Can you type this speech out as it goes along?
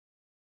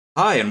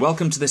Hi, and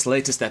welcome to this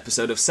latest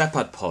episode of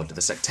Sepad Pod,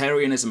 the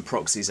Sectarianism,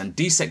 Proxies, and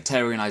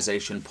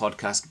Desectarianisation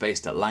podcast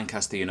based at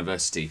Lancaster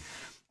University.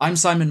 I'm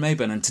Simon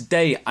Mabon, and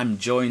today I'm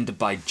joined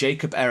by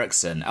Jacob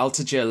Eriksson,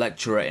 Altair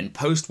Lecturer in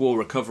Post-War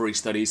Recovery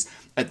Studies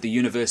at the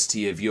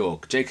University of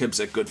York. Jacob's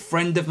a good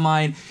friend of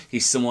mine.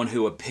 He's someone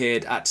who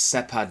appeared at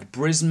Sepad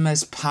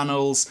Brismes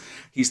panels.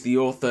 He's the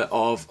author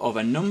of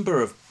a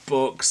number of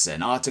books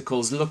and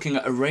articles looking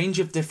at a range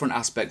of different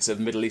aspects of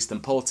Middle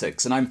Eastern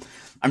politics, and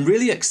I'm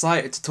really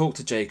excited to talk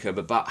to Jacob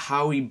about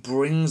how he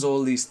brings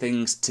all these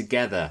things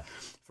together,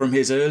 from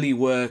his early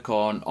work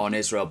on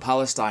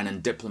Israel-Palestine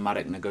and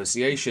diplomatic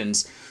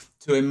negotiations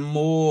to a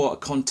more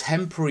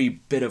contemporary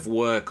bit of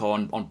work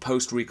on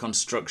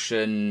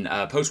post-Reconstruction,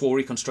 post-war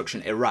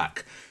Reconstruction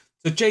Iraq.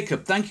 So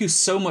Jacob, thank you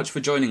so much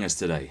for joining us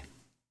today.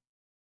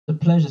 The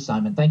pleasure,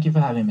 Simon. Thank you for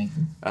having me.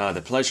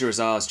 The pleasure is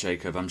ours,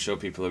 Jacob. I'm sure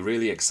people are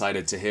really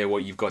excited to hear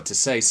what you've got to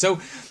say. So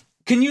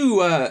can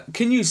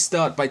you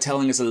start by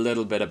telling us a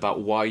little bit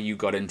about why you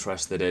got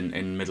interested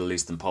in Middle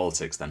Eastern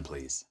politics then,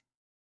 please?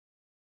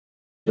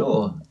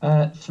 Sure.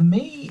 For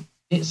me,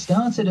 it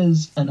started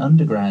as an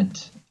undergrad.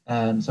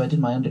 So I did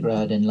my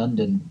undergrad in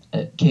London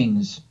at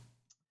King's,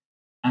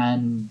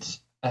 and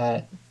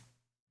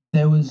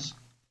there was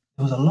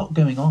a lot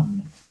going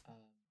on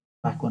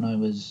back when I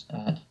was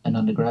an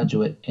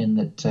undergraduate. In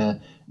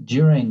that,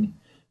 during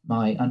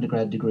my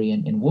undergrad degree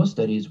in war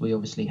studies, we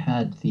obviously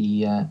had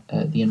the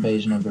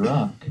invasion of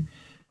Iraq,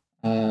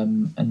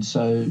 and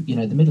so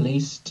the Middle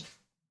East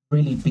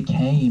really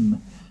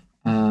became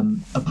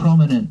a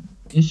prominent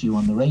issue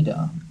on the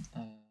radar,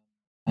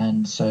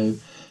 and so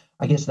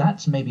I guess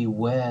that's maybe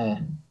where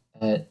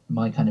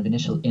my kind of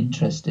initial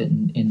interest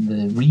in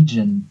the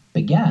region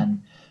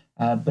began.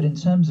 But in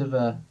terms of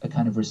a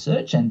kind of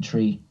research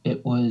entry,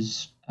 it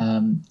was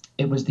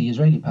the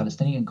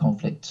Israeli-Palestinian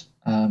conflict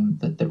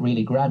that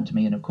really grabbed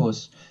me. And of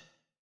course,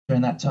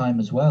 during that time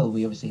as well,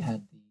 we obviously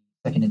had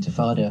the Second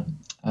Intifada,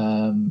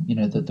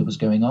 that was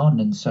going on.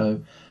 And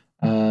so,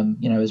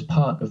 as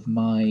part of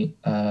my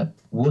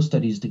war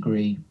studies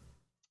degree,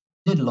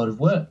 did a lot of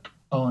work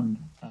on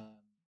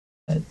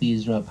the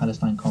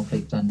Israel-Palestine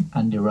conflict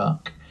and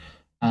Iraq.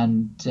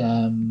 And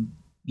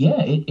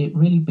it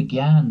really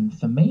began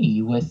for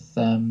me with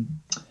my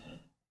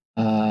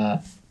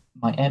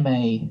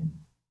MA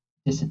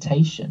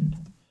dissertation,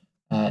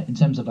 in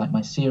terms of like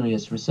my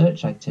serious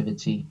research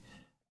activity,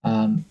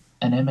 an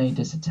MA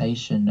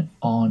dissertation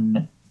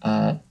on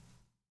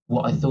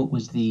what I thought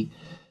was the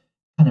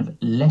kind of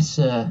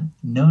lesser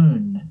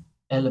known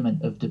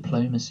element of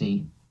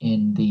diplomacy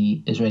in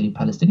the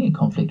Israeli-Palestinian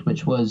conflict,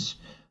 which was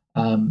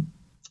a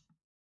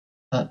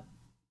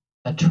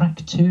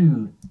track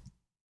two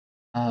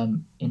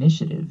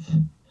initiative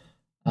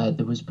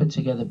that was put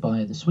together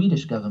by the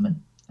Swedish government.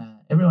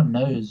 Everyone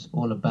knows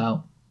all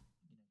about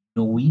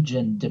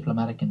Norwegian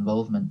diplomatic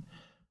involvement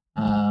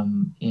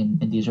in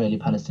the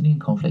Israeli-Palestinian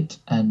conflict,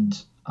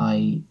 and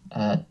I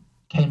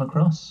came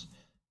across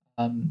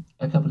a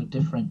couple of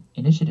different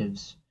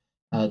initiatives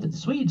that the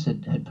Swedes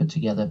had put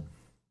together,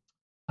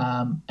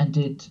 and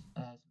did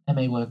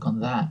MA work on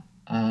that,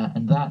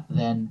 and that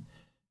then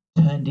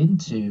turned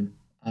into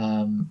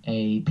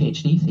a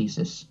PhD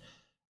thesis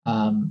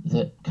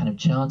that kind of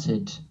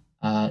charted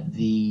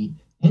the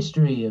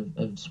history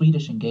of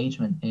Swedish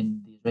engagement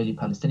in the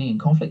Israeli-Palestinian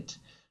conflict,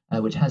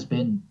 which has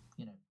been,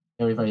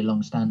 very, very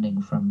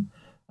long-standing from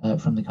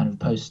the kind of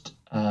post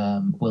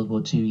World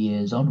War II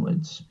years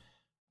onwards,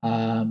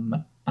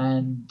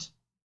 and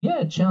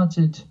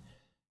charted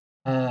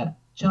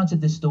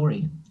this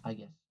story, I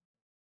guess,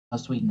 how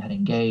Sweden had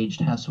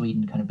engaged, how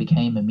Sweden kind of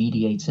became a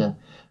mediator,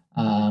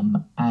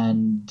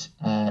 and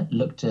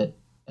looked at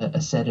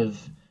a set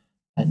of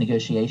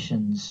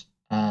negotiations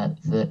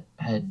that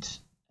had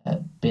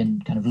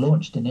been kind of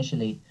launched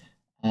initially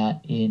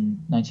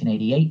in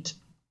 1988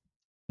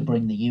 to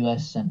bring the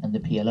US and the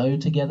PLO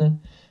together,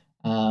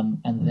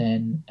 and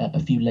then a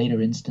few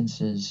later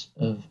instances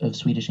of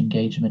Swedish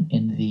engagement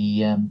in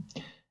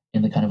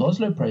the kind of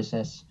Oslo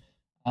process.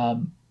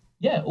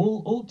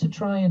 All to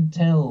try and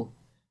tell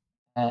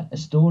a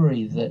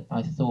story that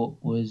I thought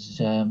was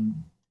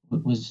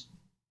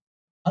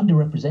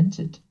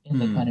underrepresented in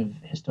the kind of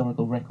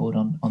historical record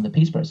on the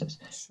peace process.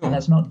 Sure. And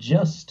that's not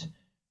just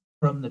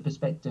from the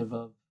perspective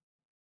of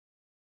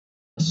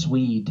a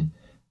Swede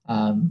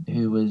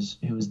who was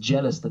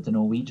jealous that the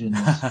Norwegians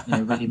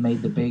really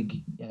made the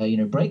big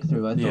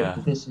breakthrough. I thought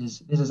that this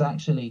is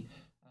actually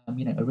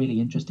a really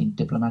interesting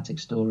diplomatic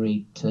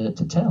story to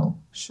tell.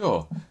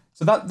 Sure.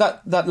 So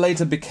that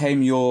later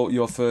became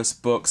your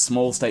first book,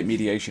 Small State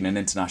Mediation in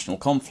International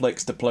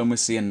Conflicts,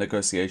 Diplomacy and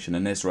Negotiation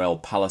in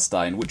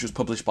Israel-Palestine, which was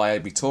published by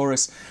AB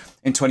Tauris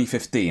in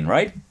 2015,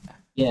 right?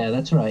 Yeah,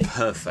 that's right.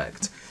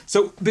 Perfect.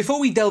 So before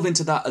we delve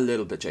into that a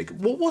little bit,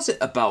 Jacob, what was it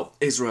about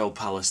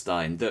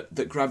Israel-Palestine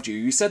that grabbed you?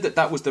 You said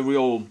that was the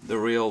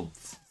real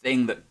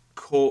thing that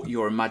caught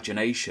your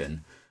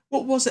imagination.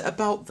 What was it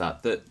about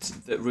that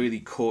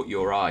really caught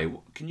your eye?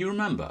 Can you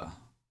remember?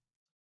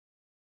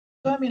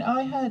 So, I mean,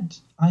 I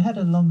had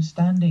a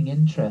long-standing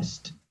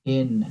interest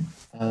in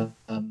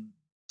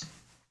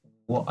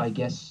what I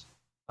guess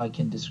I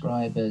can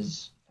describe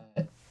as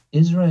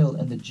Israel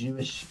and the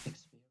Jewish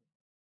experience.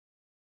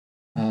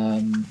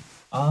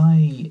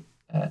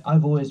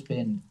 I've always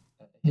been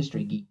a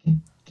history geek,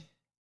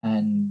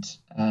 and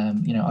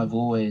I've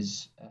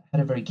always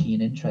had a very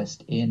keen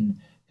interest in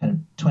kind of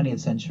 20th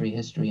century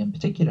history in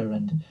particular,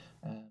 and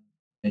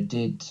I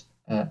did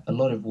a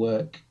lot of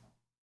work,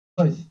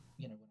 both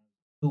when I was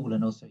at school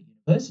and also at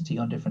university,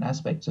 on different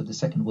aspects of the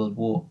Second World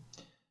War.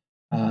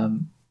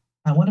 And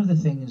one of the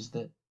things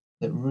that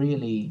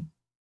really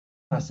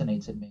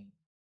fascinated me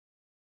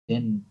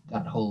in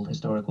that whole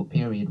historical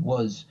period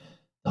was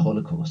the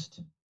Holocaust.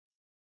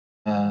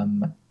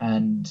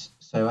 And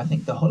so I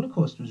think the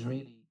Holocaust was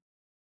really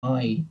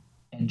my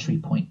entry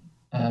point,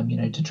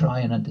 to try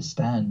and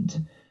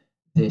understand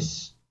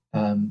this,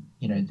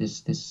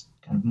 this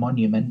kind of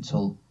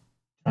monumental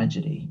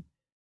tragedy.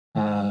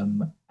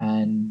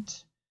 And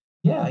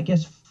yeah, I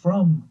guess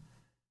from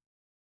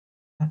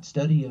that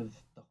study of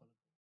the Holocaust,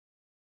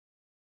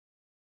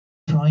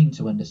 trying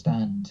to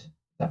understand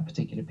that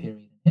particular period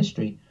in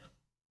history,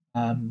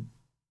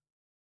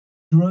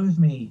 drove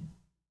me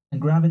and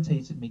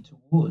gravitated me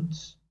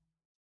towards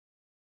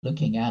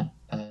looking at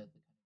the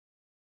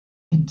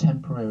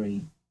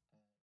contemporary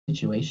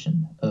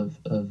situation of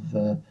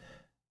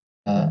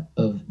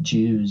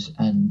Jews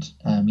and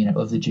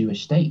of the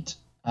Jewish state,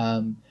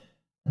 and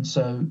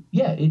so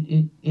yeah,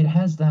 it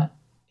has that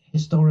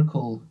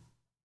historical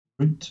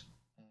root.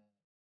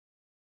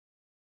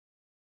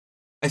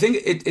 I think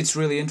it's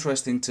really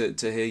interesting to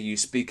hear you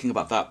speaking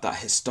about that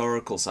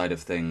historical side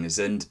of things,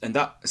 and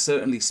that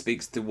certainly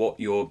speaks to what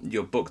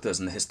your book does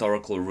and the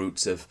historical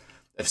roots of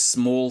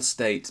small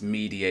state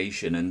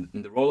mediation and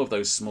the role of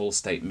those small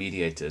state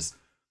mediators.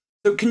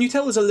 So can you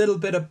tell us a little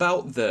bit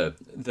about the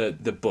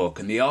book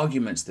and the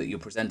arguments that you're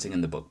presenting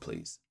in the book,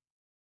 please?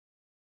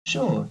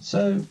 Sure.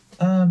 So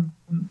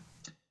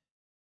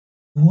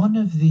one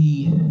of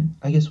the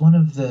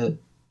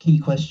key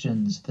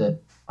questions that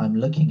I'm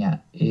looking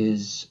at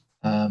is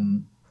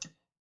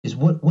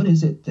what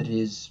is it that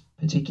is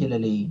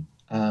particularly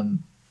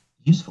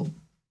useful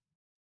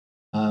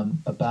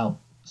about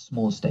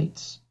small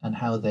states and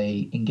how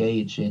they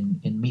engage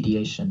in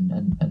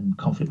mediation and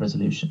conflict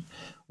resolution?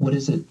 What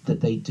is it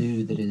that they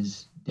do that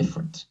is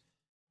different?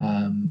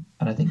 And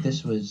I think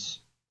this was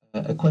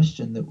a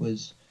question that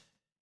was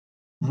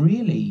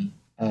really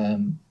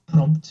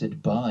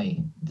prompted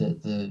by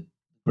the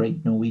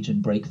great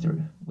Norwegian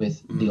breakthrough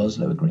with the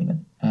Oslo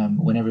Agreement.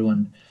 When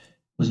everyone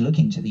was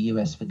looking to the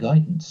US for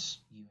guidance,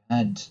 you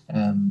had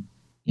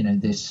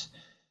this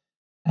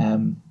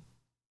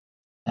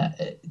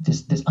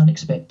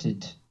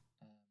unexpected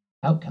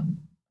outcome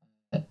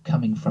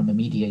coming from a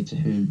mediator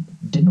who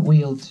didn't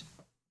wield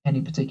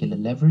any particular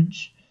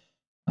leverage,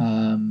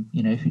 who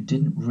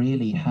didn't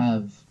really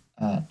have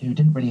a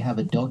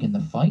dog in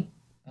the fight,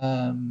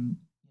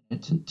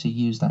 to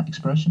use that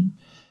expression.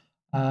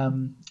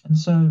 And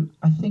so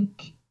I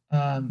think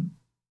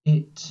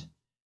it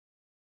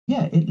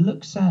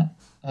looks at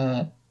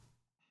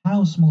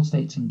how small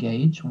states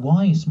engage,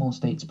 why small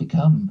states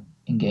become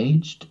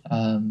engaged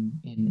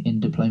in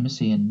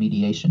diplomacy and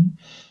mediation,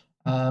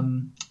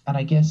 and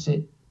I guess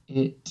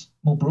it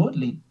more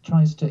broadly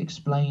tries to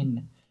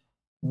explain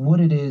what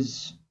it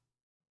is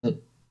that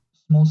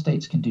small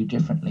states can do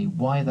differently,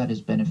 why that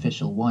is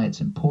beneficial, why it's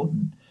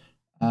important,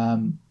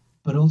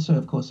 but also,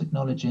 of course,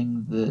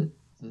 acknowledging the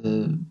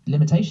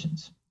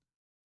limitations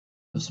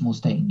of small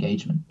state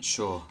engagement.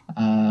 Sure.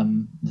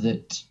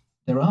 That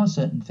there are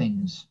certain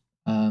things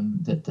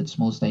that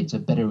small states are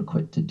better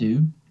equipped to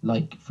do,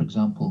 like, for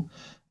example,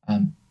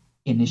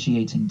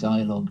 initiating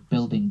dialogue,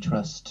 building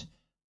trust,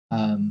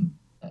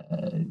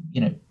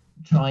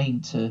 trying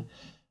to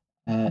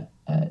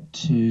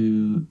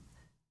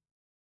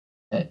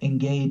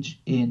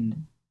engage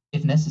in,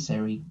 if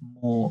necessary,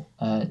 more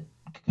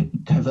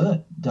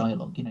covert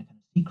dialogue, kind of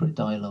secret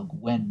dialogue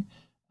when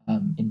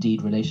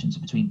indeed relations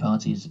between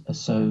parties are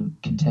so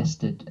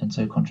contested and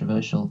so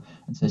controversial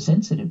and so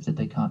sensitive that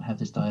they can't have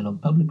this dialogue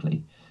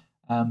publicly.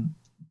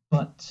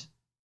 But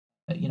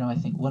I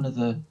think one of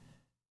the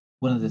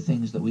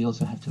things that we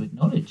also have to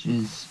acknowledge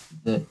is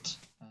that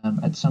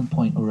at some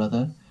point or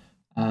other,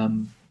 a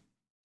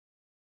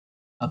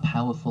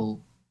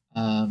powerful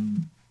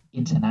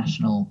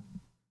international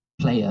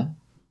player,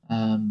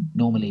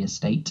 normally a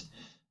state,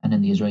 and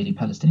in the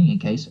Israeli-Palestinian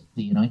case,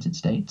 the United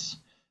States,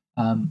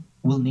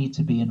 will need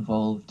to be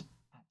involved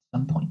at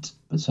some point.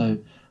 But so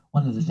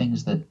one of the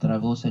things that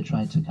I've also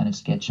tried to kind of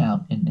sketch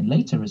out in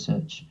later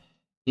research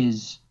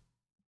is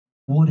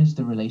what is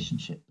the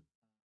relationship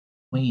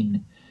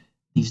between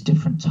these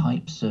different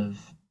types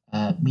of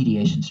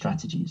mediation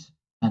strategies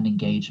and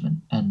engagement,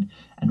 and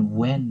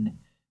when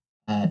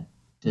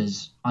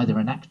does either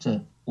an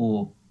actor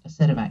or a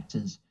set of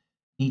actors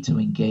need to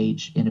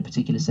engage in a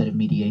particular set of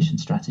mediation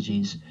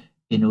strategies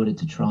in order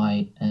to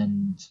try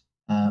and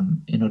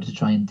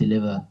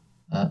deliver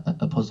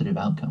a positive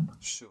outcome.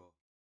 Sure.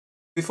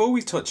 Before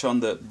we touch on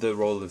the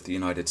role of the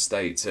United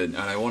States, and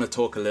I want to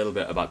talk a little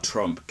bit about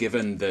Trump,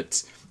 given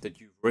that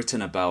you've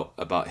written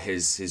about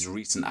his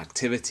recent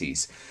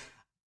activities.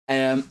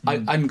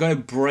 I'm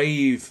going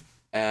to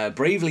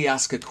bravely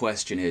ask a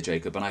question here,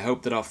 Jacob, and I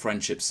hope that our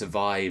friendship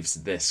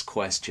survives this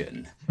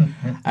question.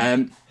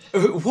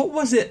 What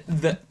was it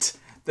that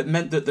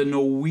meant that the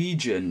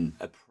Norwegian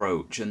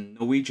approach and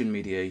Norwegian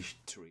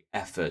mediatory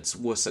efforts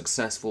were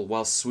successful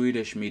while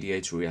Swedish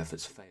mediatory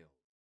efforts failed?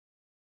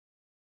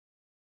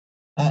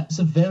 It's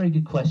a very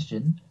good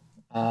question.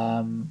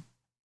 I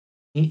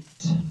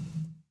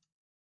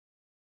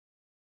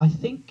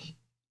think,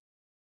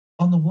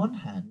 on the one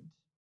hand,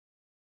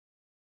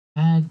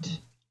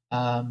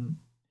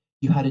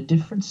 you had a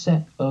different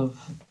set of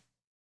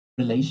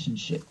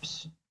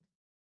relationships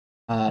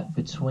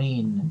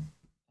between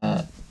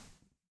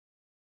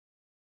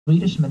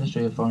Swedish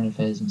Ministry of Foreign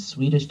Affairs and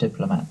Swedish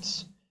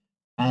diplomats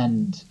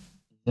and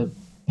the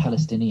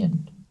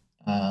Palestinian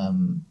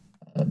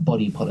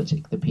body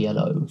politic, the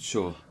PLO.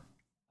 Sure.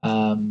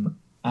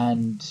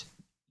 And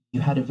you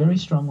had a very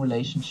strong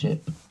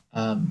relationship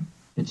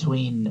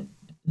between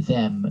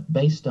them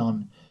based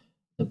on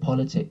the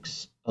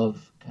politics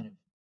of kind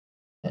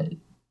of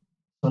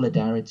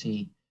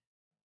solidarity,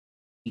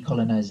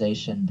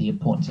 decolonization, the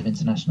importance of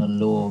international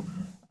law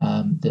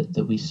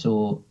that we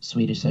saw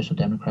Swedish social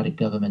democratic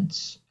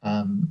governments,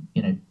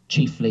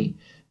 chiefly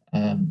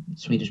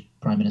Swedish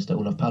Prime Minister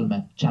Olof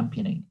Palme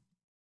championing.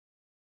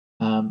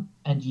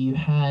 And you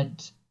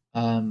had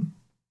a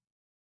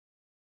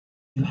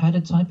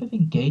type of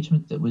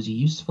engagement that was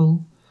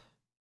useful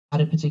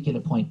at a particular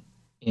point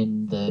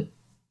in the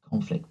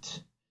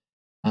conflict.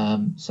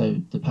 So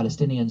the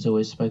Palestinians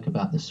always spoke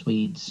about the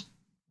Swedes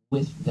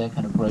with their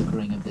kind of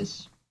brokering of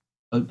this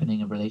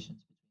opening of relations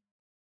between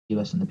the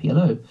US and the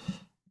PLO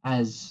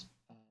as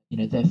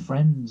their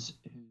friends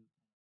who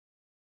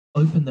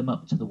opened them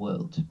up to the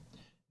world, who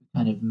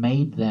kind of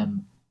made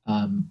them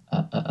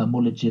a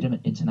more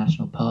legitimate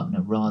international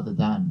partner rather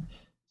than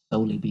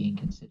solely being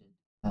considered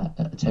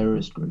a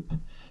terrorist group.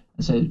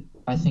 And so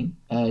I think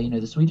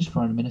the Swedish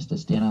Foreign Minister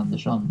Sten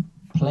Andersson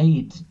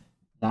played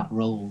that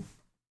role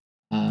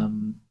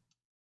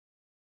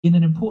in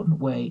an important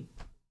way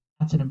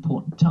at an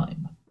important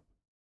time.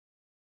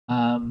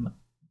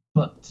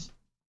 But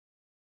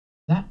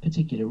that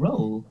particular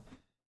role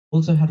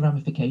also had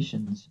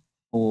ramifications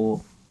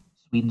for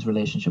Sweden's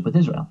relationship with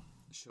Israel.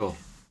 Sure.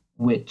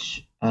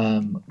 Which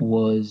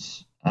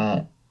was,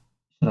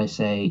 should I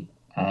say,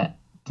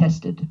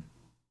 tested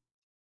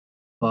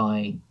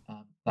by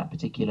that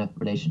particular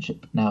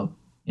relationship. Now,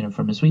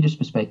 from a Swedish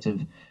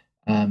perspective,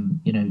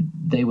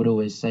 they would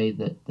always say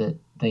that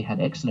they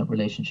had excellent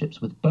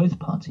relationships with both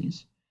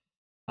parties.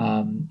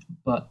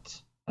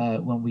 But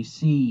when we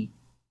see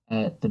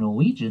the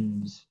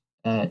Norwegians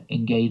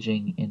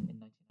engaging in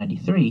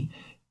 1993,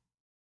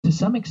 to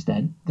some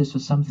extent, this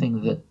was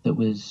something that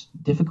was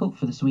difficult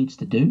for the Swedes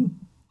to do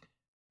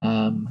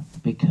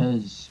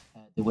because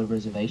there were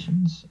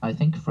reservations, I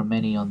think, from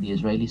many on the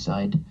Israeli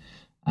side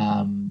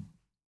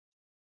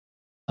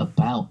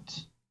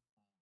about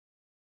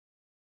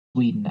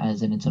Sweden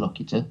as an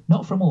interlocutor.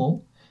 Not from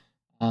all.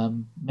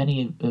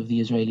 Many of the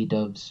Israeli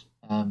doves,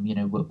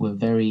 were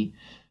very,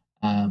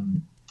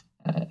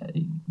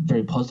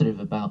 very positive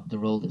about the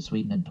role that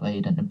Sweden had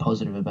played and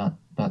positive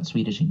about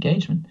Swedish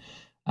engagement.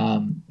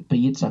 But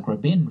Yitzhak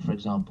Rabin, for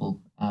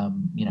example,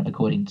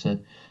 according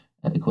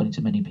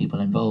to many people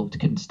involved,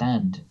 couldn't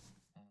stand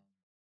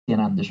Sten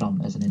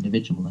Andersson as an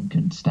individual and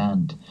couldn't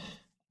stand,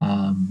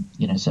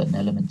 certain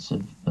elements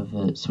of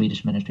the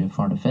Swedish Ministry of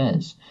Foreign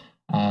Affairs.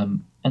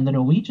 And the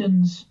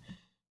Norwegians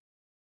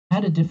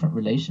had a different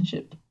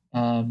relationship,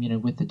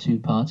 with the two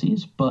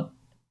parties. But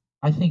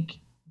I think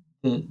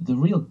the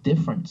real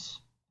difference,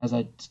 as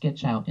I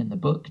sketch out in the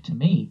book, to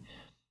me,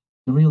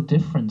 the real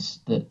difference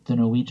that the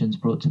Norwegians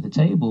brought to the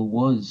table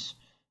was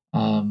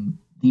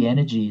the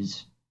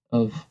energies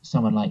of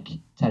someone like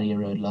Terje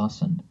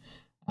Rød-Larsen,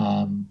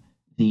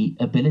 the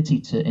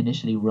ability to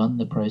initially run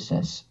the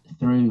process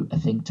through a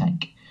think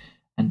tank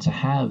and to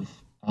have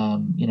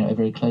a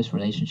very close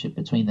relationship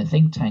between the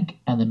think tank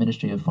and the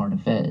Ministry of Foreign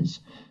Affairs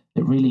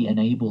that really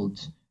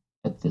enabled,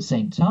 at the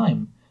same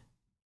time,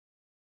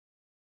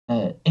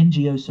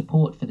 NGO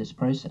support for this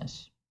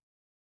process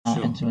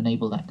Sure. and to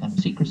enable that kind of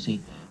secrecy,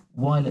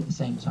 while at the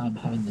same time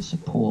having the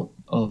support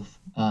of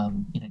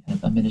kind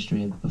of a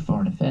Ministry of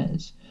Foreign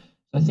Affairs.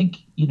 So I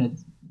think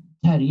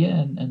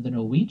Terje and the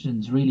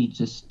Norwegians really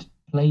just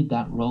played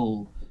that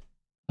role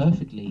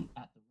perfectly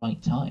at the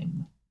right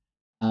time,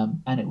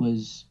 and it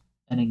was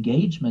an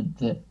engagement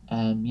that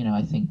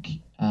I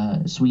think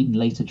Sweden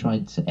later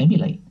tried to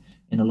emulate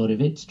in a lot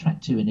of its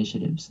Track 2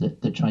 initiatives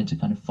that tried to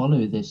kind of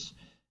follow this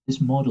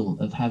model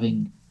of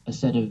having a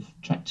set of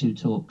Track 2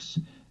 talks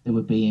that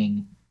were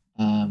being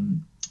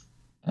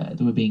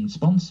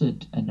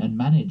sponsored and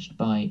managed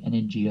by an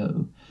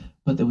NGO,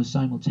 but that was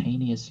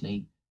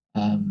simultaneously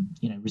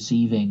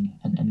receiving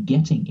and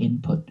getting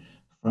input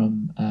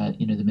from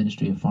the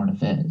Ministry of Foreign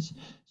Affairs.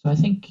 So I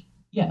think,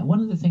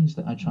 one of the things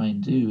that I try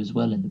and do as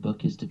well in the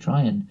book is to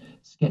try and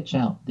sketch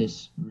out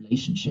this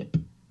relationship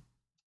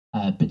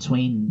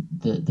between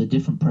the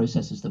different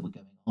processes that were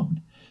going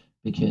on.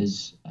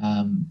 because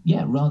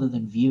rather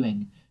than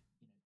viewing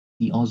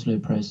the Oslo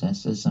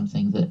process as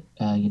something that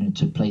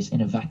took place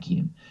in a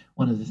vacuum,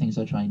 one of the things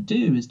I try and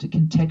do is to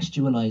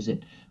contextualize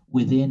it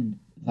within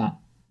that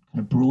kind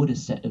of broader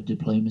set of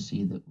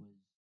diplomacy that was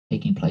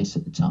taking place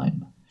at the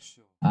time.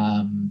 Sure.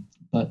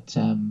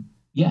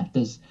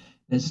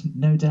 There's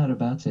no doubt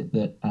about it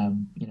that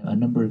a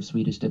number of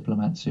Swedish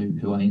diplomats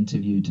who I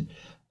interviewed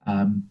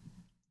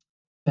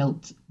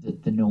felt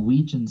that the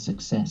Norwegian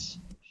success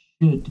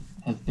should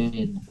have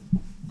been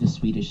the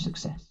Swedish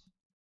success.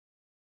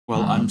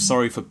 Well, I'm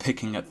sorry for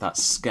picking at that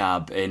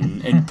scab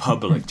in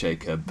public,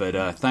 Jacob,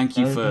 but thank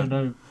you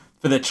for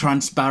the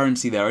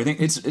transparency there. I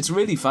think it's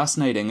really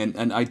fascinating,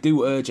 and I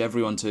do urge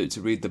everyone to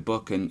read the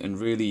book and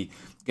really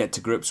get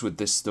to grips with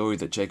this story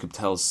that Jacob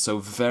tells so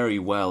very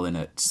well in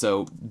it.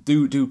 So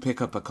do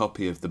pick up a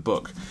copy of the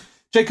book.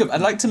 Jacob,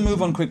 I'd like to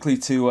move on quickly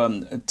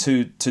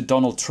to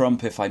Donald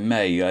Trump, if I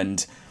may,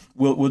 and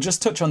we'll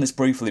just touch on this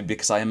briefly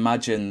because I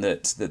imagine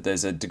that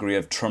there's a degree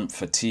of Trump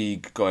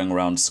fatigue going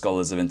around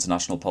scholars of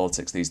international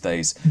politics these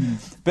days.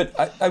 But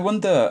I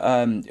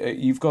wonder,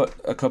 you've got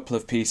a couple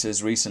of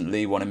pieces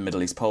recently, one in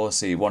Middle East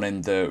Policy, one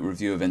in the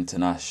Review of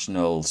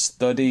International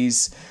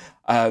Studies,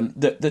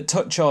 that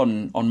touch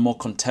on more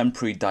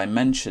contemporary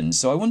dimensions.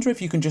 So I wonder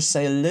if you can just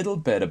say a little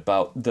bit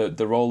about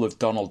the role of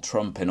Donald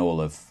Trump in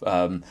all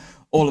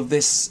of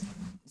this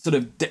sort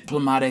of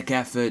diplomatic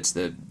efforts,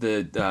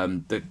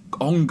 the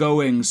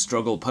ongoing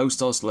struggle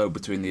post-Oslo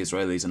between the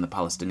Israelis and the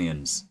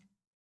Palestinians.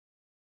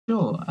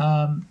 Sure.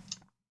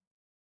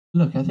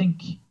 Look, I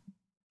think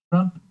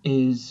Trump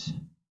is,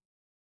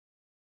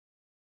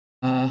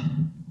 how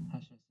should I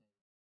say,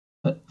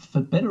 but for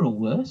better or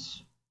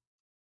worse,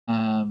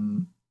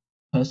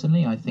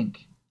 personally, I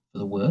think for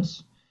the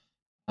worse,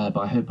 but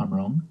I hope I'm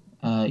wrong.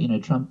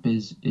 Trump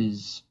is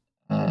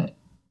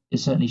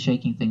certainly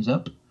shaking things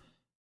up.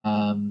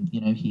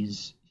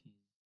 He's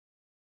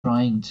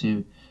trying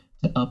to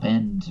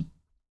upend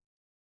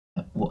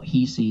what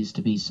he sees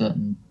to be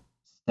certain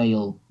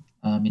stale,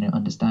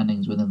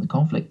 understandings within the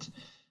conflict.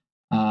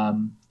 I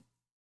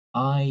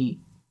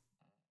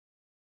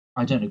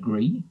don't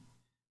agree.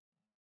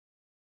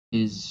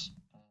 His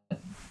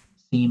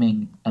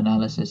seeming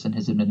analysis and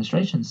his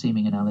administration's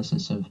seeming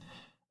analysis of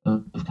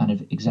kind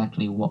of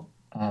exactly what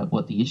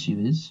the issue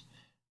is,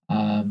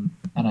 and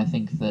I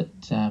think that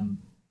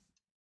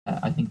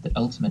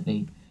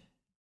ultimately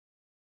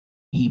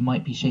he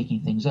might be shaking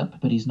things up,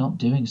 but he's not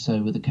doing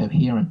so with a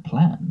coherent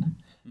plan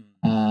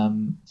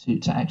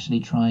to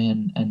actually try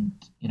and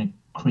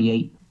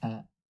create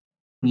a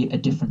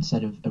different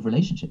set of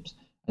relationships.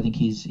 I think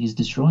he's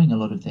destroying a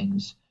lot of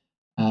things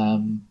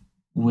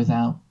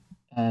without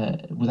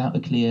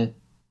a clear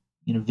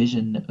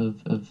vision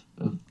of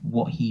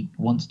what he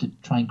wants to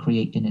try and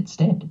create in its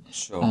stead.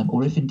 Sure.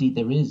 Or if indeed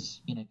there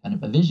is kind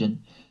of a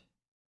vision,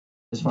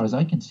 as far as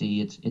I can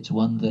see, it's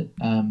one that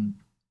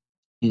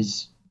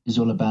is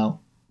all about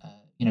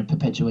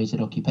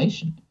perpetuated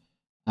occupation,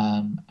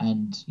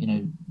 and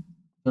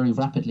very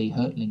rapidly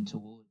hurtling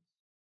towards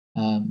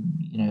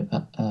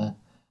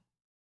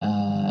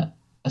a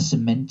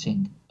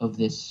cementing of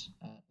this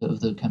of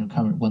the kind of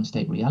current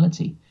one-state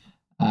reality,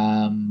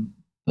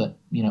 but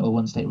a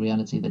one-state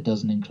reality that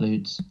doesn't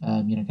include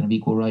kind of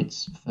equal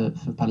rights for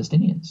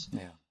Palestinians.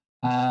 Yeah.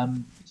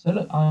 So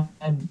look,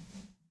 I'm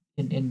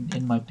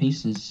in my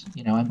pieces,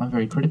 I'm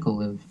very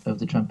critical of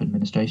the Trump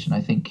administration.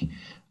 I think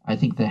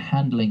they're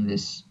handling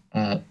this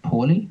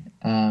poorly.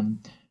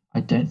 I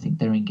don't think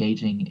they're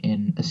engaging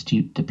in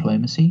astute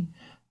diplomacy.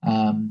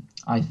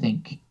 I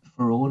think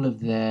for all of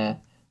their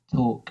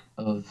talk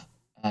of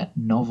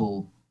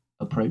novel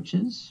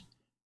approaches,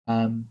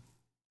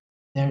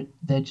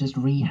 they're just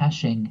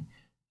rehashing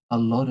a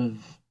lot of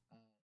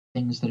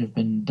things that have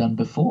been done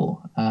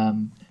before.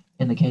 In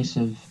the case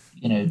of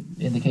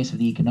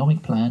the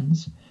economic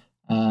plans,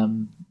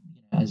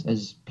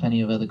 as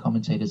plenty of other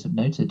commentators have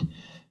noted,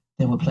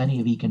 there were plenty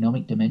of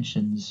economic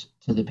dimensions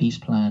to the peace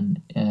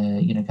plan,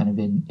 kind of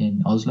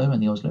in Oslo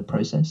and the Oslo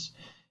process.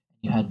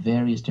 You had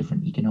various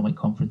different economic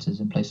conferences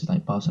in places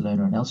like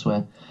Barcelona and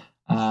elsewhere.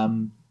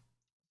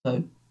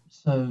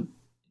 So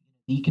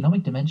the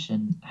economic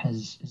dimension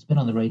has been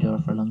on the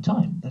radar for a long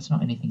time. That's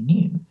not anything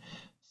new.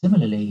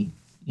 Similarly,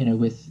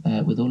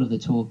 with all of the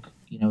talk,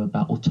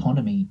 about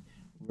autonomy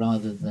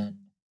rather than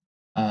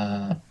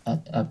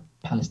a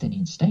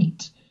Palestinian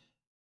state,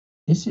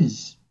 this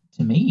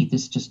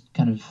just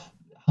kind of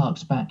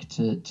harks back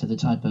to the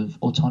type of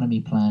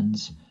autonomy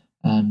plans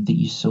that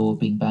you saw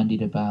being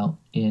bandied about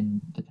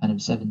in the kind of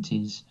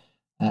 70s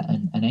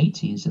and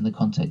 80s in the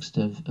context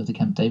of the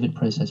Camp David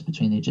process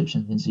between the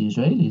Egyptians and the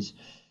Israelis,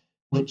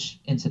 which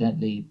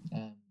incidentally,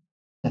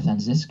 Stefan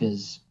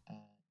Ziska's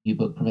new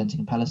book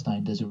Preventing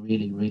Palestine does a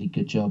really, really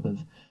good job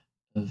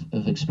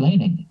of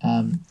explaining.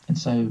 And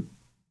so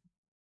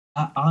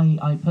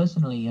I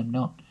personally am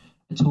not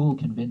at all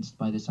convinced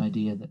by this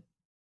idea that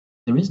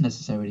there is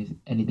necessarily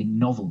anything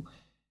novel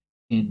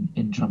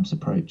in Trump's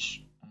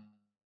approach.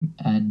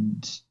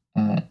 And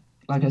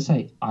like I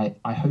say,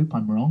 I hope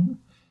I'm wrong,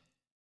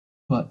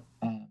 but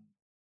I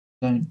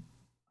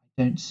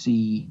don't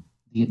see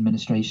the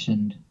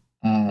administration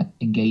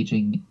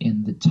engaging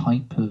in the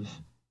type of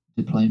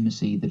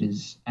diplomacy that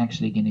is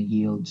actually going to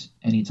yield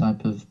any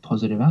type of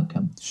positive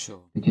outcome.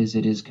 Sure. Because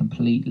it's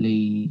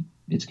completely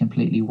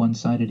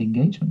one-sided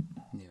engagement.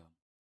 Yeah.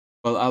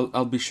 Well,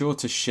 I'll be sure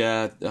to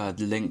share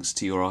links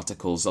to your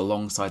articles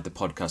alongside the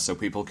podcast so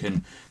people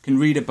can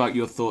read about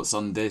your thoughts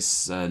on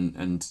this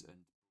and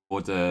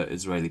broader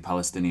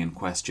Israeli-Palestinian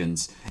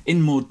questions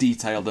in more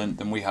detail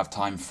than we have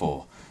time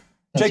for.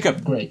 That's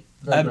Jacob. Great.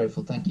 Very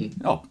grateful. Thank you.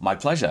 Oh, my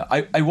pleasure.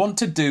 I want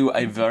to do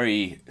a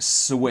very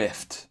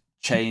swift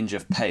change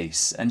of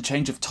pace and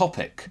change of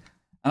topic.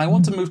 And I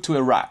want to move to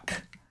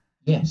Iraq.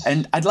 Yes.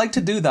 And I'd like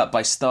to do that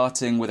by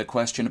starting with a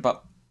question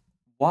about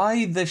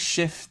why the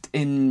shift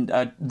in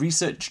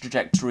research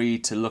trajectory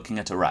to looking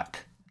at Iraq?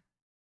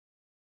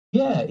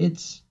 Yeah,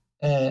 it's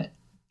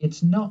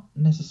not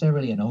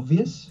necessarily an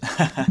obvious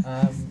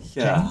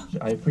change.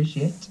 I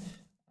appreciate.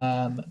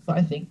 But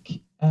I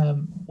think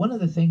one of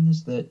the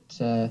things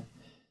that,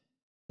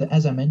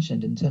 as I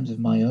mentioned, in terms of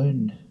my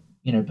own,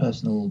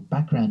 personal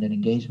background and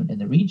engagement in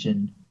the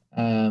region,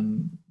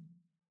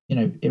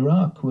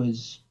 Iraq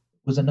was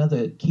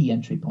another key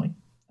entry point.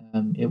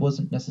 It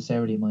wasn't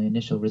necessarily my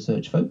initial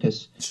research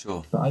focus,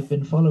 sure, but I've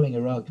been following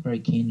Iraq very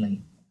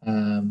keenly.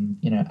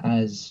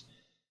 As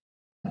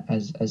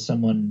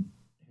someone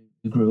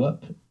who grew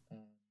up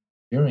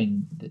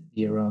during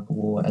the Iraq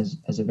War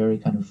as a very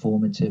kind of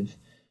formative,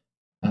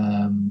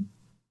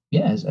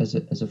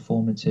 as a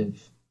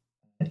formative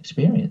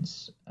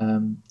experience.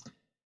 And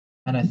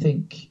I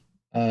think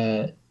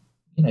that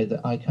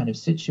I kind of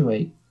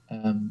situate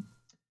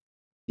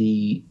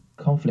the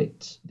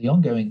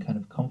ongoing kind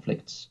of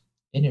conflicts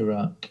in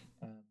Iraq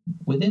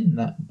within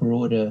that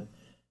broader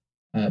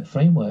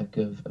framework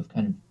of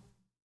kind of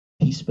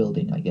peace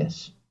building, I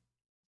guess.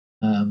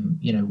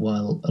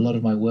 While a lot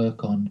of my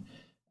work on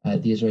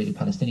the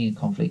Israeli-Palestinian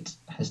conflict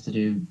has to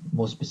do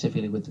more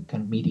specifically with the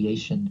kind of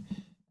mediation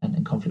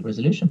and conflict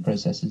resolution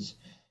processes,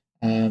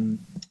 I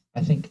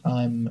think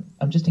I'm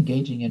just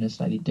engaging in a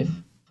slightly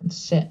different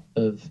set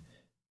of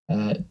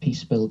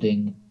peace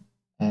building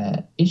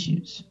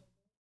issues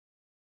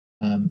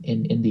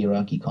in the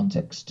Iraqi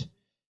context.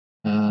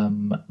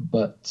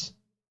 But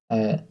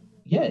a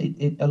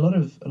lot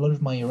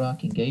of my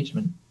Iraq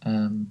engagement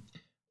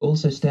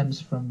also stems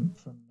from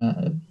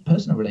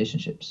personal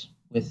relationships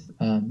with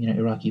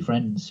Iraqi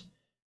friends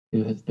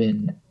who have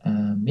been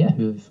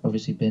who have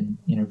obviously been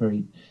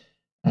very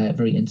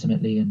very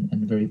intimately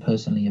and very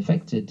personally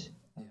affected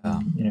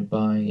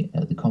by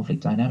the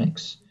conflict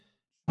dynamics.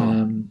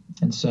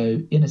 And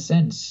so in a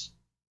sense,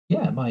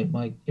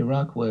 my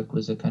Iraq work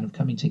was a kind of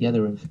coming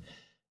together of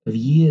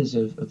years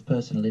of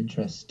personal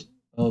interest,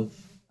 of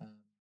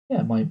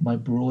my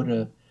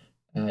broader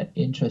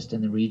interest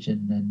in the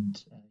region,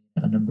 and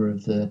a number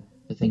of the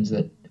things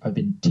that I've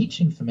been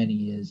teaching for many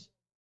years,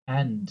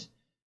 and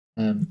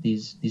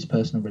these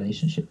personal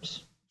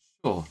relationships.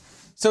 Sure.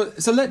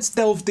 So let's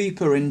delve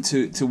deeper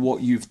into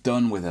what you've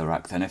done with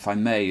Iraq then, if I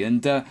may.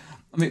 And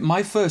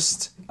my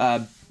first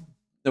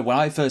when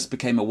I first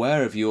became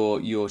aware of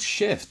your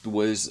shift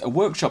was a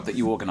workshop that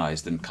you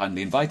organised and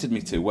kindly invited me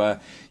to, where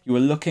you were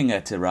looking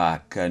at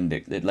Iraq, and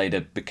it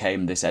later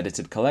became this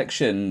edited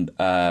collection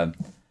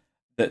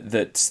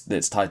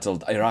that's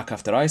titled Iraq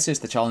After ISIS: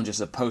 The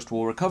Challenges of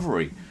Post-War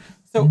Recovery.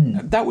 So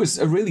that was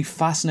a really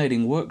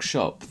fascinating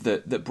workshop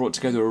that brought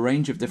together a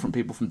range of different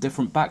people from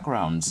different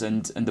backgrounds,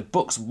 and the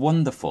book's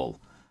wonderful.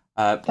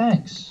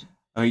 Thanks.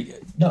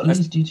 Not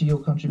least due to your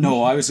contribution.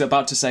 No, I was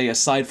about to say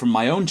aside from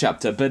my own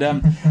chapter, but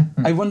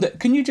I wonder,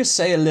 can you just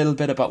say a little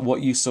bit about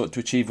what you sought to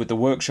achieve with the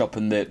workshop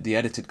and the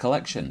edited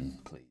collection,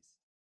 please?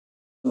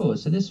 Sure.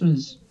 So this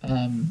was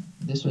an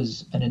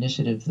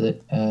initiative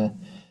that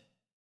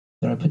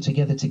I put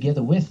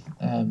together with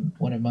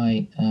one of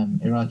my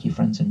Iraqi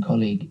friends and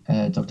colleague,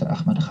 Dr.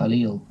 Ahmad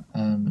Khalil,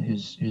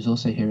 who's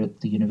also here at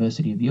the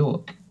University of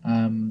York,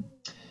 and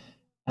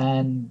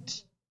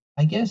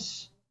I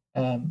guess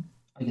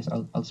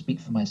I'll speak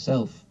for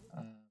myself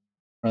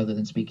rather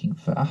than speaking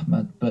for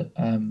Ahmad, but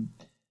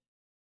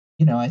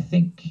I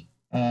think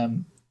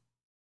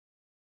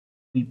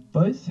we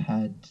both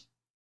had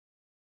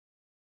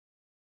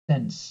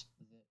sense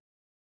that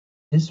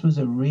this was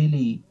a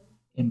really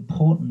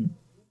important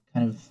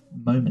kind of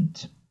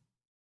moment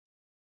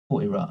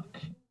for Iraq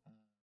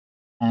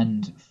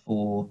and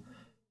for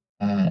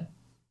the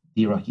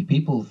Iraqi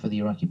people, for the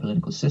Iraqi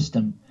political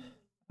system,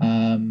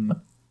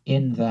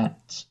 in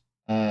that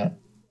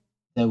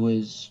there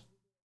was,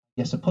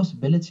 I guess, a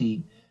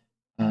possibility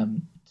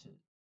to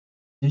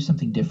do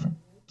something different,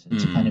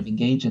 to kind of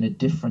engage in a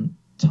different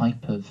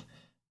type of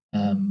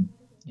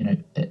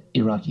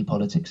Iraqi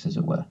politics, as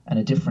it were, and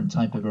a different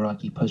type of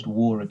Iraqi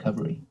post-war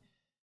recovery.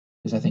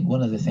 Because I think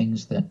one of the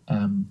things that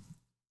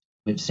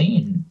we've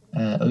seen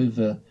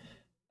over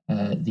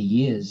the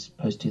years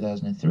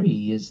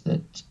post-2003 is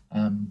that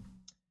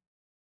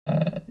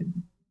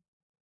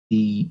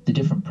the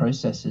different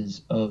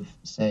processes of,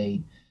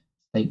 say,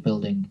 state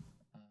building,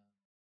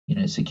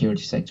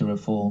 security sector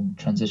reform,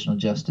 transitional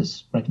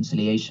justice,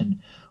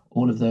 reconciliation,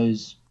 all of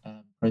those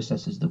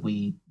processes that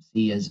we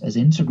see as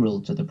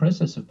integral to the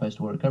process of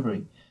post-war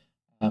recovery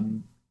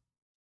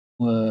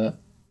were,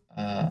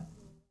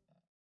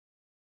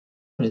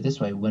 put it this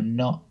way, were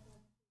not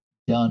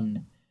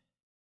done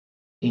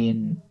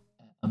in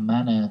a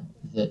manner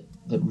that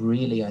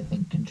really, I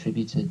think,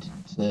 contributed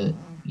to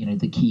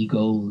the key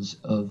goals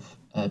of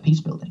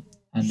peace building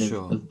and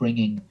of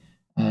bringing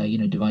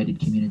divided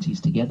communities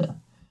together.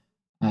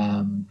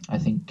 I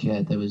think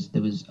there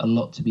was a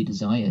lot to be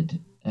desired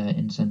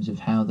in terms of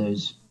how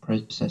those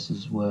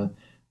processes were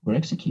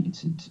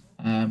executed,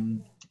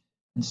 and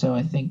so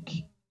I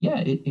think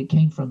it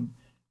came from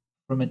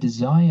a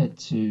desire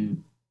to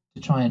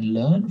try and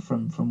learn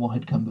from what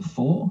had come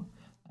before,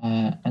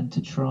 and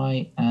to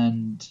try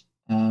and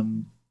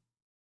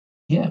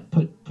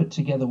put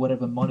together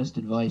whatever modest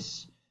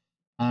advice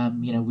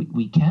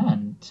we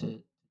can to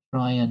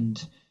try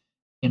and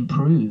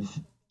improve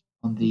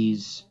on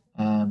these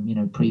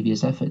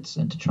previous efforts,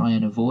 and to try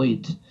and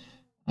avoid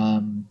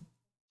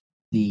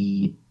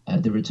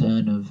the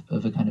return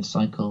of a kind of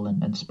cycle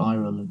and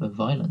spiral of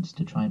violence,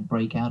 to try and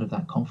break out of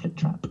that conflict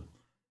trap.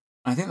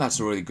 I think that's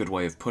a really good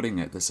way of putting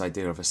it, this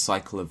idea of a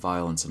cycle of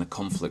violence and a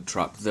conflict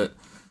trap that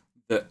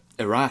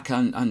Iraq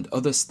and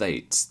other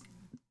states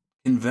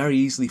can very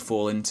easily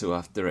fall into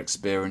after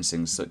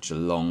experiencing such a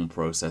long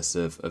process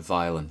of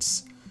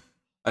violence.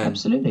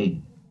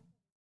 Absolutely.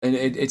 And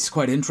it's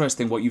quite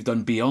interesting what you've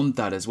done beyond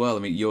that as well. I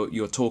mean,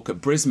 your talk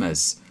at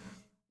Brismes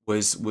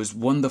was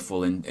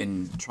wonderful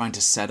in trying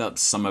to set up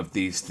some of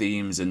these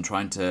themes and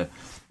trying to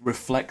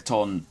reflect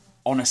on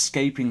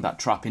escaping that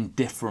trap in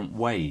different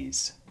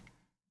ways.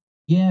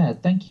 Yeah,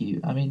 thank you.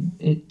 I mean,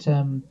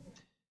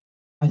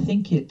 I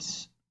think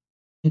it's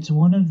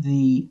one of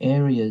the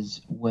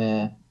areas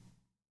where,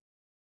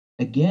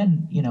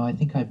 again, I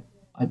think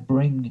I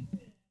bring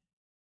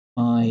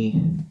my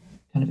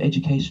kind of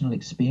educational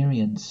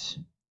experience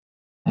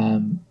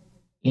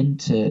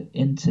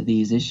into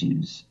these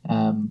issues.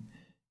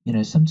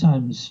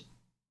 Sometimes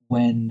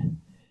when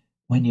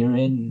you're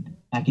in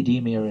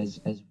academia, as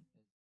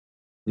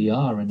we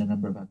are and a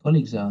number of our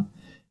colleagues are,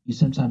 you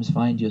sometimes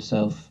find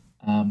yourself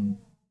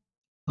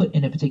put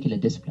in a particular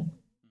discipline,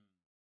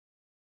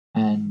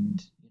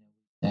 and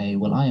say,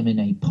 well, I am in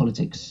a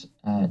politics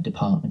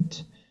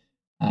department,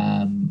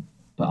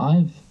 but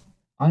I've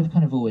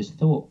kind of always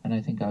thought, and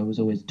I think I was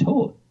always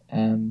taught,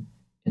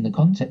 in the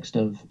context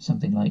of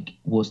something like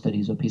war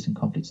studies or peace and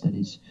conflict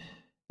studies,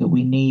 that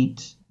we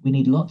need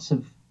lots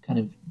of kind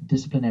of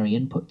disciplinary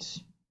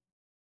inputs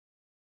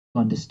to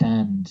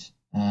understand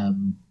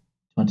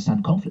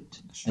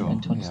conflict,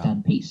 and to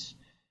understand peace,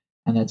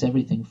 and that's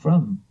everything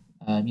from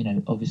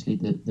obviously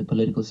the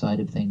political side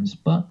of things,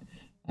 but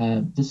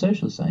the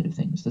social side of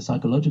things, the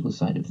psychological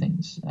side of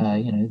things,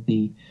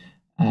 the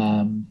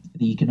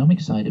economic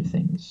side of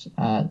things,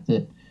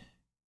 that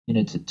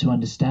to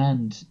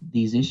understand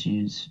these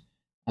issues,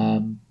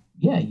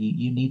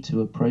 you need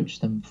to approach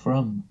them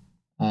from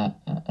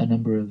a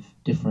number of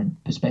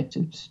different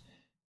perspectives,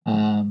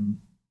 and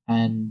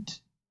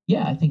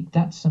I think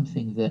that's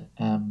something that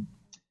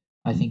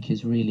I think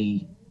is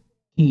really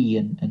key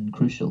and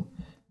crucial,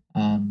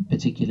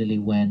 particularly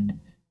when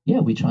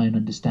we try and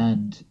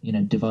understand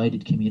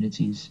divided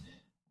communities.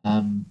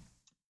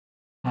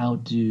 How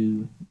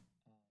do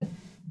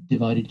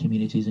divided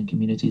communities and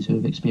communities who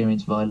have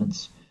experienced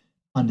violence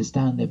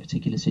understand their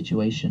particular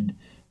situation,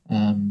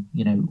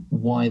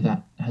 why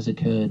that has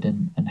occurred,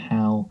 and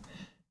how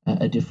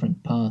a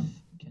different path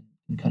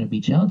can kind of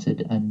be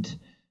charted, and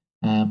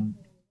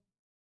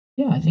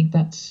I think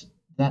that's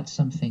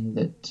something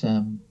that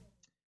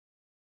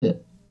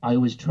that I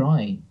always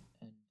try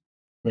and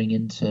bring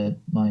into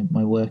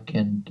my work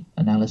and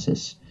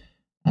analysis,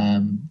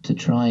 to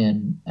try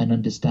and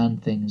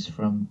understand things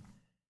from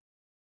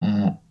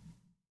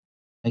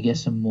I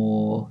guess a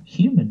more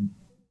human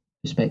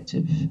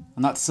perspective.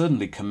 And that's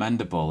certainly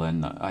commendable,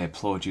 and I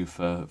applaud you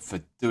for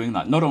doing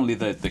that. Not only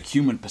the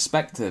human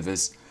perspective,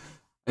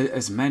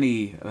 as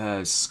many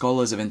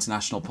scholars of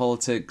international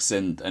politics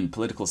and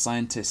political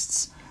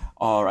scientists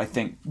are, I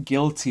think,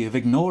 guilty of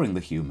ignoring the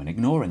human,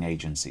 ignoring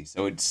agency.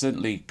 So it's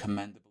certainly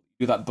commendable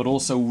to do that, but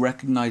also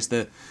recognize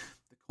the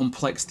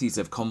complexities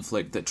of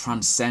conflict that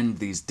transcend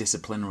these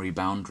disciplinary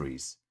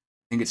boundaries.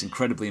 I think it's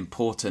incredibly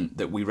important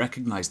that we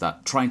recognize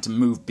that, trying to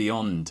move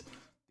beyond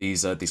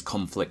these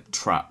conflict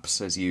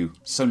traps, as you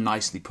so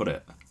nicely put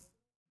it.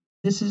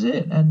 This is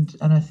it, and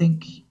I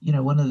think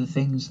one of the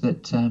things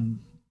that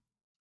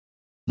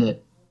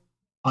that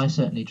I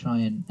certainly try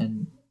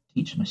and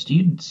teach my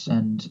students,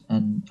 and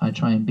I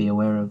try and be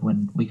aware of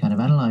when we kind of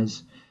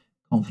analyze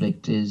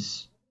conflict,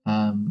 is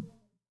I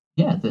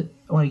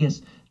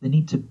guess the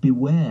need to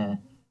beware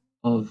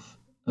of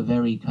a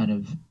very kind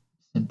of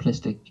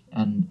simplistic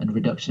and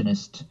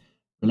reductionist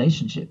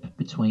relationship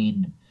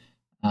between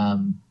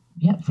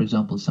for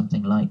example,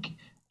 something like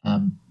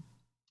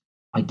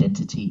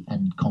identity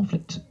and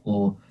conflict,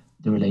 or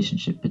the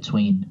relationship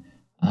between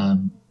a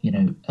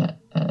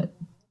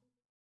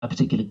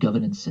particular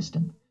governance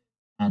system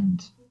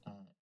and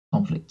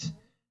conflict.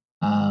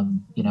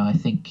 I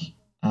think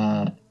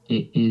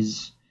it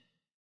is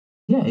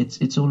yeah,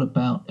 it's all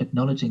about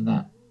acknowledging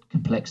that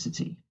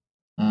complexity,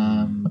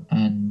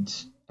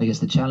 and I guess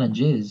the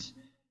challenge is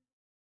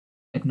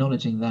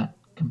acknowledging that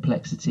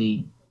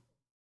complexity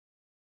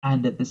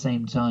and at the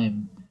same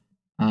time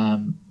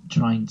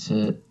trying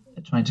to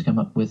come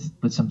up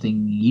with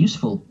something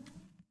useful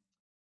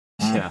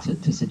Yeah.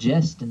 to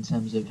suggest in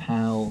terms of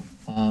how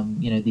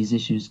these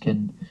issues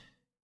can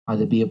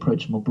either be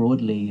approached more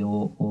broadly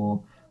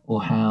or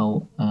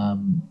how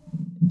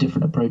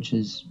different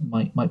approaches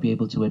might be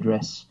able to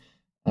address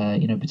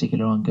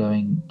particular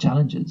ongoing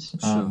challenges.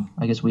 Sure.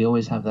 I guess we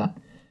always have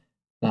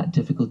that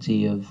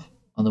difficulty of,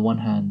 on the one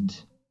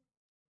hand,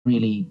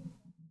 really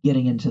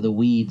getting into the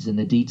weeds and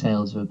the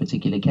details of a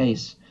particular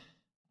case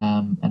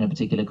and a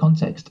particular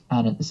context,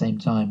 and at the same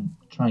time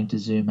trying to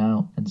zoom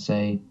out and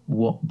say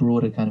what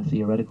broader kind of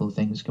theoretical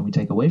things can we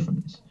take away from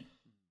this.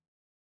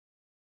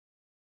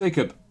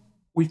 Jacob,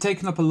 we've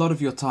taken up a lot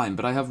of your time,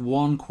 but I have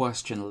one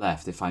question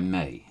left, if I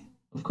may.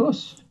 Of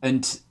course.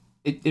 And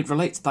it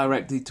relates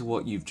directly to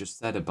what you've just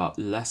said about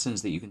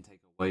lessons that you can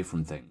take away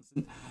from things.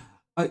 And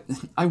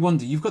I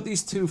wonder, you've got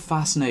these two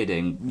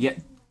fascinating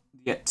yet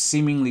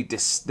seemingly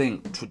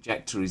distinct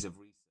trajectories of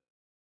research.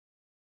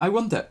 I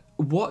wonder,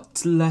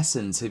 what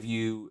lessons have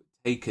you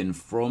taken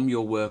from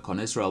your work on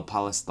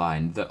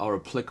Israel-Palestine that are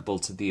applicable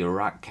to the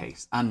Iraq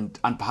case, and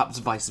perhaps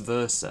vice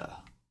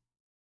versa?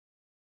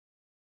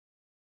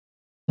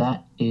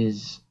 That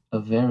is a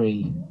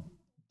very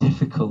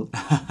difficult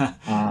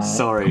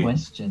Sorry.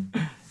 question.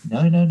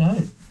 No.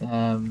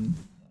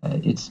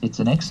 It's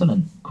an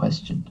excellent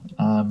question.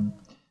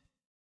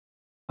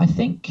 I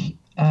think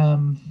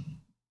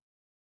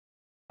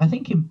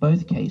in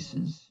both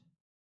cases,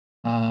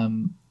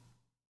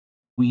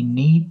 we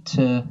need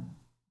to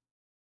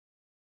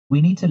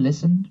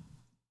listen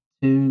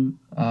to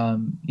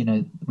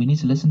we need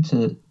to listen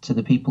to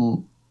the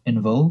people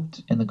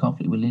involved in the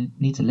conflict. We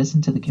need to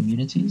listen to the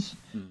communities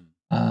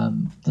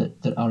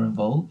that are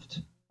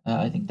involved.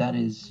 I think that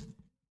is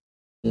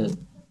the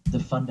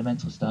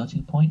fundamental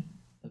starting point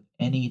of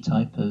any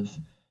type of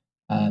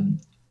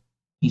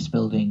peace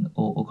building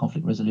or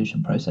conflict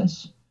resolution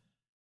process.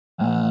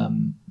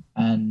 And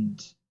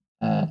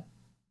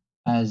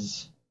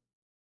as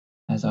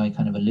I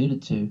kind of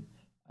alluded to,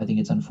 I think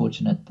it's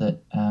unfortunate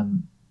that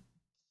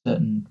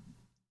certain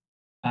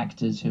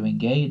actors who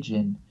engage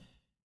in,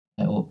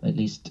 or at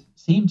least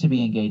seem to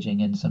be engaging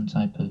in, some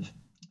type of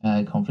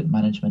conflict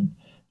management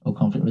or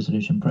conflict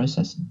resolution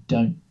process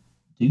don't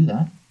do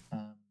that.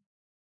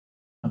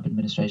 Trump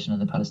administration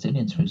and the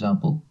Palestinians, for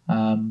example.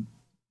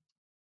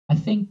 I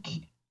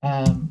think,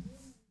 so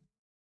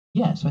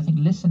I think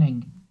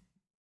listening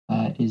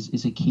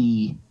is a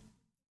key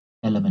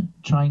element.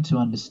 Trying to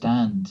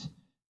understand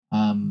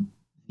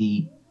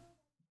the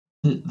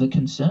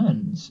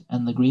concerns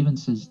and the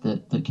grievances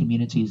that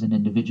communities and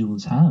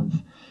individuals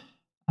have,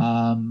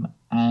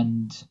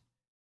 and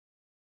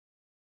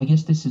I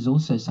guess this is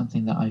also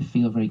something that I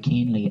feel very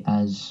keenly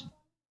as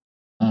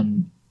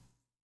an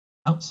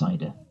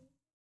outsider,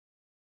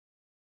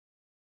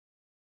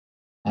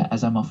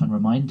 as I'm often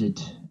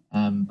reminded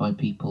by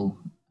people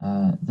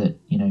that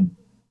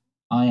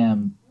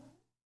I'm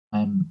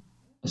a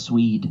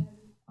Swede.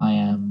 I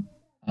am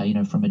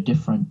from a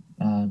different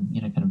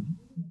kind of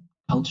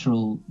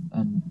cultural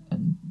and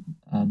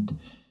kind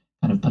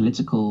of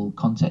political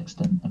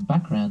context and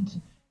background.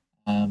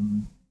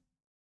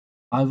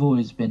 I've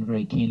always been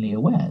very keenly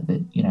aware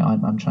that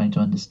I'm trying to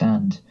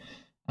understand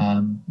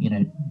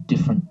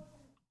different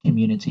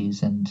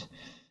communities, and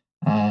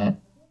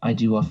I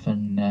do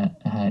often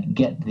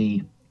get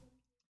the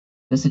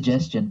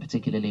suggestion,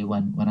 particularly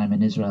when I'm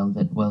in Israel,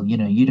 that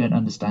you don't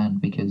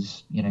understand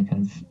because kind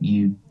of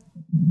you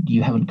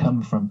haven't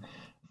come from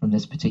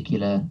this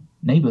particular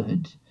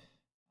neighborhood.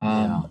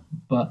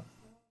 But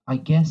I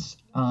guess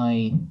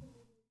I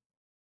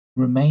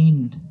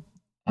remain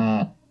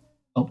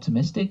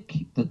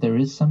optimistic that there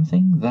is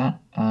something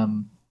that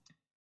an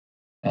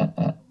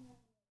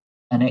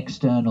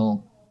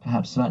external,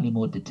 perhaps slightly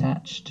more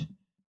detached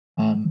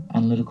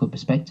analytical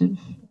perspective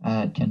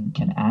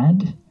can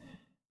add,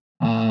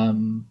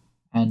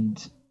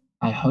 and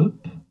I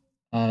hope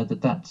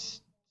that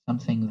that's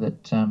something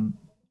that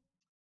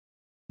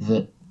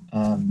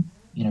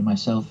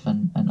myself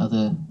and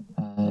other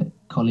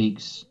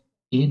colleagues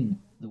in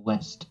the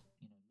West,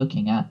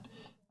 looking at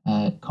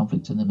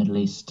conflict in the Middle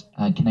East,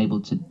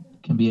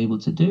 can be able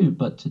to do,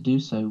 but to do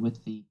so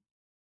with the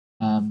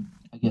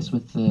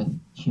with the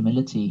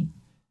humility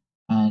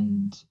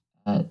and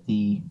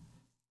the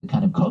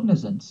kind of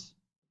cognizance,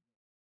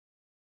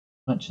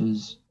 much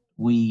as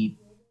we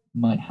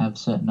might have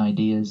certain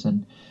ideas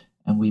and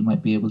we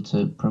might be able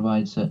to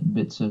provide certain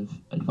bits of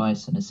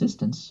advice and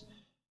assistance.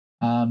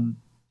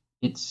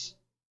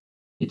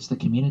 It's the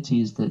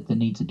communities that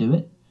need to do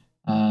it.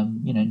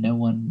 No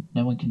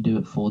one can do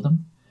it for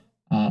them.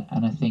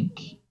 And I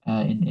think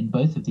in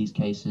both of these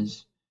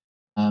cases,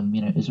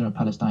 Israel,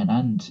 Palestine,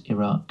 and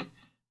Iraq,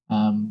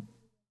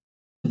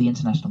 for the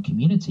international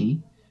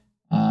community,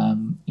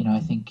 I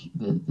think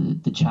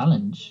the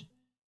challenge,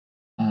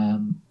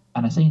 and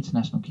I say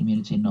international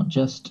community, not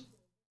just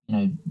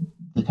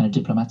the kind of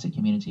diplomatic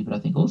community, but I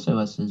think also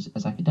us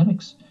as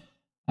academics,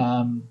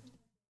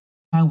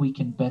 how we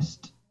can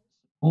best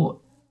support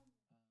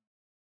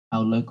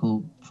our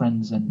local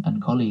friends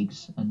and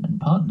colleagues and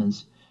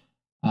partners,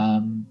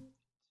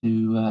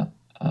 to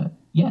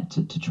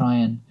try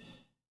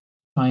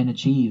and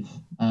achieve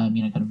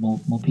kind of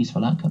more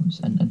peaceful outcomes,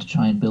 and to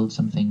try and build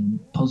something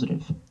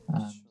positive.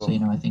 So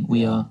I think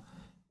we are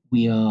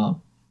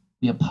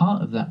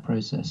part of that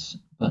process,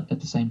 but at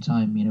the same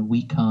time,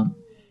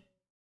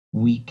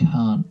 we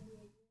can't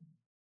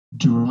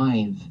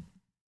drive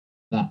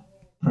that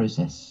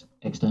process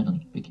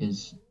externally,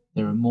 because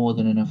there are more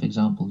than enough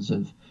examples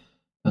of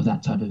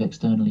that type of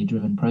externally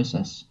driven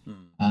process,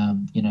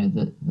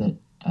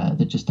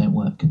 that just don't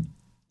work.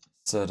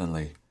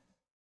 Certainly.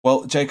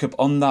 Well, Jacob,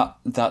 on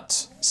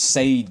that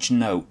sage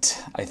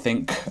note, I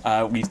think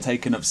we've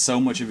taken up so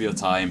much of your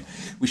time.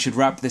 We should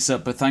wrap this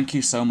up, but thank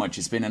you so much.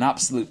 It's been an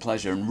absolute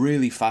pleasure and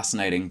really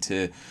fascinating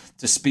to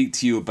speak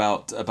to you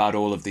about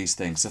all of these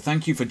things. So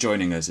thank you for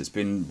joining us. It's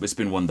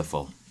been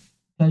wonderful.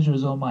 Pleasure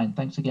is all mine.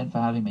 Thanks again for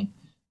having me.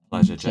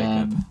 Pleasure,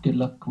 Jacob. Good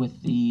luck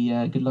with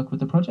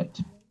the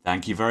project.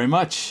 Thank you very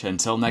much.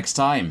 Until next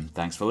time.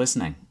 Thanks for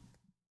listening.